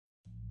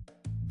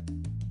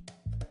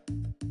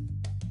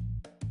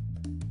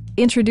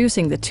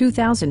Introducing the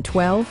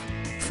 2012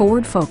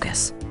 Ford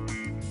Focus.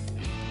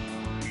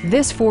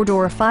 This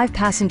four-door,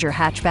 five-passenger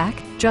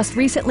hatchback just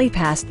recently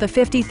passed the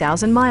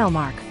 50,000-mile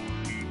mark.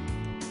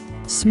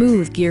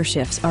 Smooth gear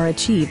shifts are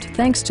achieved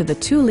thanks to the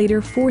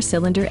 2-liter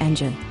four-cylinder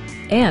engine.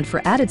 And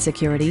for added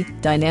security,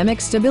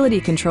 dynamic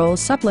stability control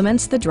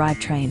supplements the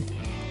drivetrain.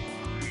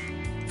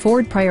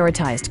 Ford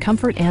prioritized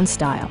comfort and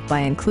style by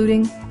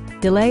including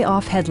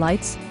delay-off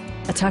headlights,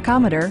 a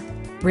tachometer,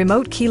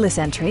 remote keyless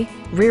entry,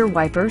 rear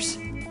wipers,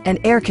 and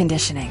air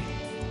conditioning.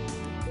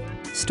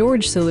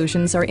 Storage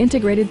solutions are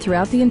integrated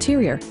throughout the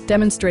interior,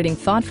 demonstrating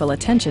thoughtful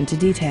attention to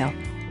detail.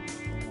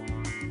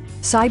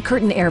 Side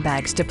curtain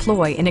airbags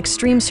deploy in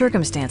extreme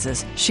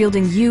circumstances,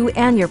 shielding you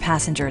and your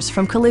passengers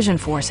from collision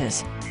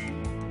forces.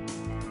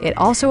 It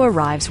also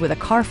arrives with a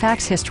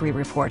Carfax history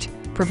report,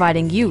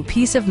 providing you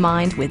peace of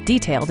mind with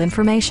detailed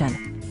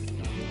information.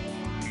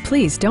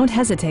 Please don't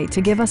hesitate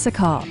to give us a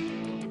call.